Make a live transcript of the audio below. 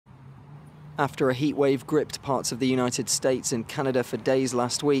After a heatwave gripped parts of the United States and Canada for days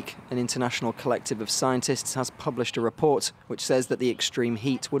last week, an international collective of scientists has published a report which says that the extreme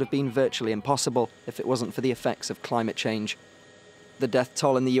heat would have been virtually impossible if it wasn't for the effects of climate change. The death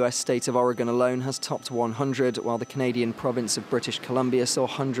toll in the US state of Oregon alone has topped 100, while the Canadian province of British Columbia saw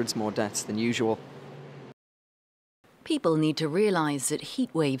hundreds more deaths than usual. People need to realise that heat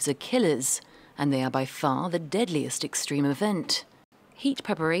waves are killers, and they are by far the deadliest extreme event. Heat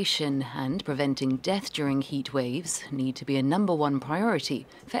preparation and preventing death during heat waves need to be a #1 priority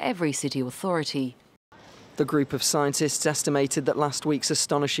for every city authority. The group of scientists estimated that last week's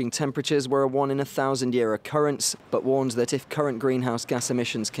astonishing temperatures were a 1 in 1,000-year occurrence, but warned that if current greenhouse gas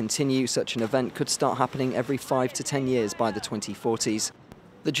emissions continue, such an event could start happening every 5 to 10 years by the 2040s.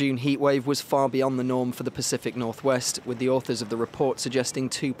 The June heatwave was far beyond the norm for the Pacific Northwest, with the authors of the report suggesting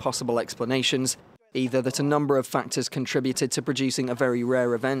two possible explanations. Either that a number of factors contributed to producing a very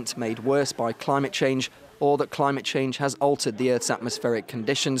rare event made worse by climate change, or that climate change has altered the Earth's atmospheric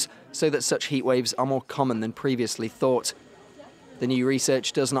conditions so that such heatwaves are more common than previously thought. The new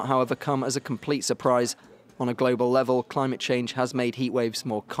research does not, however, come as a complete surprise. On a global level, climate change has made heatwaves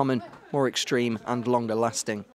more common, more extreme and longer lasting.